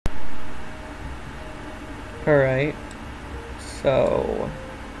Alright, so...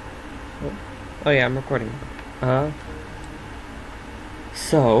 Oh yeah, I'm recording.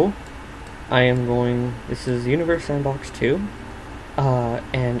 So, I am going... This is Universe Sandbox 2.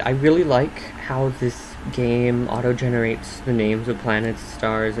 And I really like how this game auto-generates the names of planets,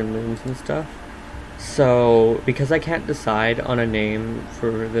 stars, and moons and stuff. So, because I can't decide on a name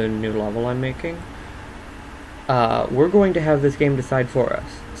for the new level I'm making, we're going to have this game decide for us.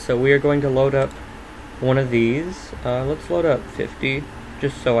 So we are going to load up one of these. Let's load up 50,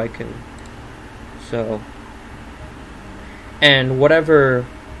 just so I can... And whatever...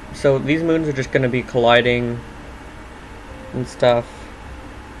 So these moons are just going to be colliding and stuff.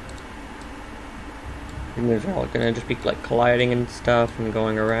 The moons are all going to just be like colliding and stuff and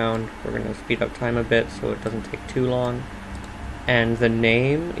going around. We're going to speed up time a bit so it doesn't take too long. And the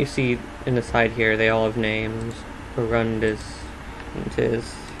name, you see in the side here, they all have names. Barundis,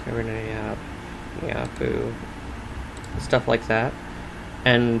 Intis, Irinayab, Yapu, stuff like that.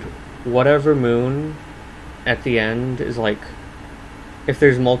 And whatever moon at the end is like, if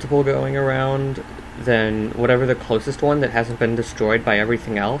there's multiple going around, then whatever the closest one that hasn't been destroyed by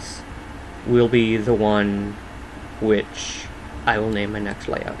everything else will be the one which I will name my next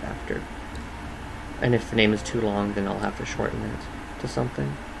layout after. And if the name is too long, then I'll have to shorten it to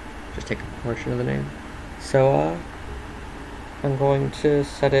something. Just take a portion of the name. So, I'm going to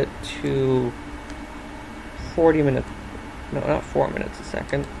set it to 40 minutes. No, not 4 minutes a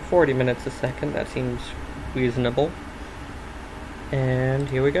second. 40 minutes a second. That seems reasonable. And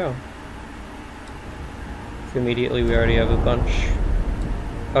here we go. So immediately we already have a bunch.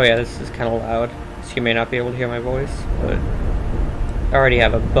 Oh yeah, this is kind of loud, so you may not be able to hear my voice, but I already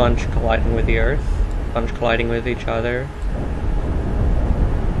have a bunch colliding with the Earth. A bunch colliding with each other.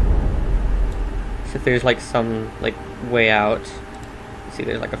 So if there's like some like way out, you see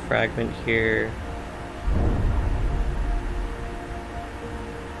there's like a fragment here.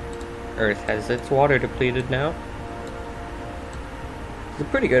 Earth has its water depleted now. It's a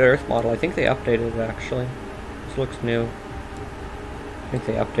pretty good Earth model. I think they updated it actually. This looks new. I think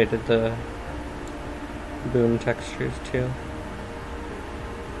they updated the boom textures too.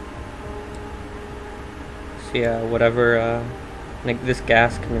 So yeah, whatever, like this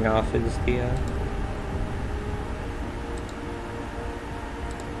gas coming off is the,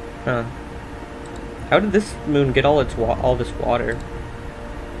 How did this moon get all this water?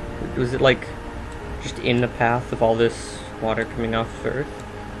 Was it like just in the path of all this water coming off of Earth?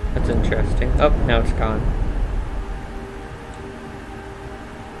 That's interesting. Oh, now it's gone.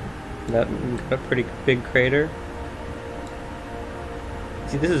 That got a pretty big crater.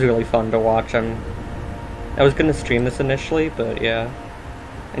 See, this is really fun to watch. I was gonna stream this initially, but yeah.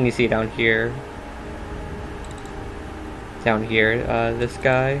 And you see down here, this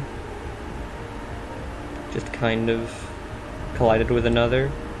guy just kind of collided with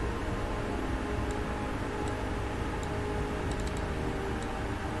another.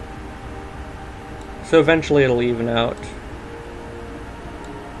 So eventually it'll even out.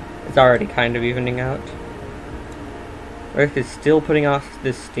 It's already kind of evening out. Earth is still putting off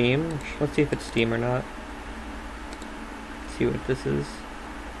this steam. Let's see if it's steam or not. Let's see what this is.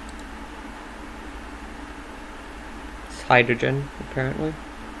 It's hydrogen, apparently.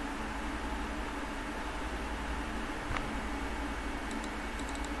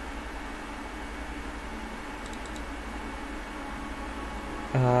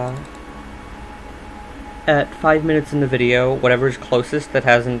 At 5 minutes in the video, whatever's closest that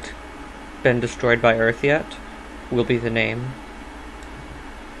hasn't been destroyed by Earth yet will be the name.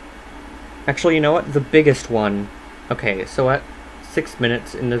 Actually, you know what? The biggest one. Okay, so at 6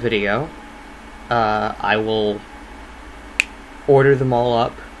 minutes in the video, I will order them all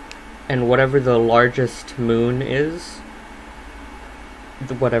up, and whatever the largest moon is,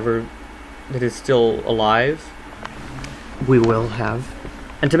 whatever that is still alive, we will have.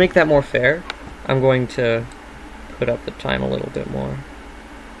 And to make that more fair, I'm going to put up the time a little bit more.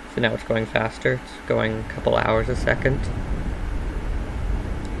 So now it's going faster. It's going a couple hours a second.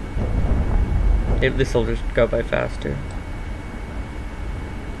 This will just go by faster.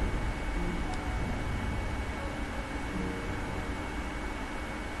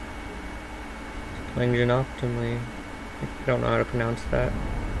 Playing optimally. I don't know how to pronounce that.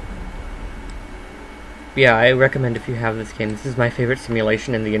 Yeah, I recommend if you have this game. This is my favorite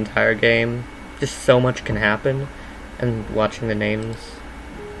simulation in the entire game. Just so much can happen, and watching the names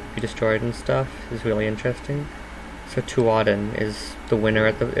be destroyed and stuff is really interesting. So Tuaden is the winner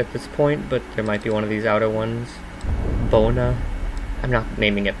at this point, but there might be one of these outer ones. Bona. I'm not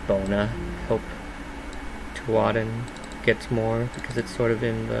naming it Bona. I hope Tuaden gets more, because it's sort of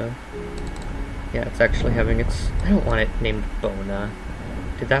in the Yeah, it's actually having its... I don't want it named Bona.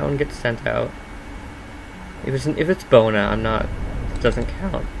 Did that one get sent out? If it's Bona, I'm not... It doesn't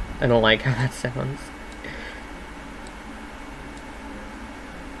count. I don't like how that sounds.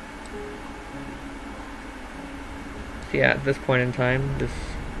 So yeah, at this point in time,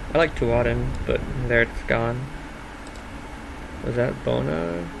 I like Tuatin, but there it's gone. Was that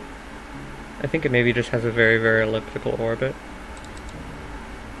Bona? I think it maybe just has a very, very elliptical orbit.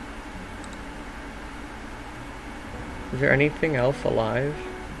 Is there anything else alive?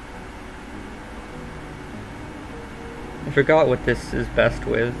 I forgot what this is best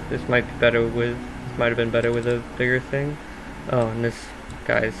with. This might be better with... This might have been better with a bigger thing. Oh, and this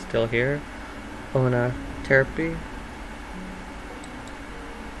guy's still here. Ona Therapy.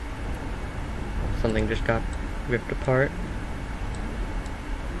 Something just got ripped apart.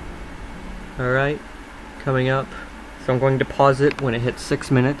 Alright, coming up. So I'm going to pause it when it hits 6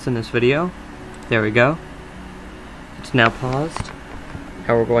 minutes in this video. There we go. It's now paused.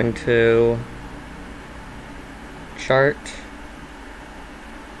 Now we're going to chart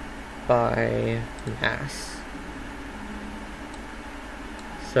by mass.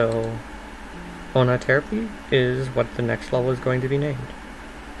 So, Ona Therapy is what the next level is going to be named.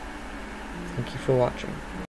 Thank you for watching.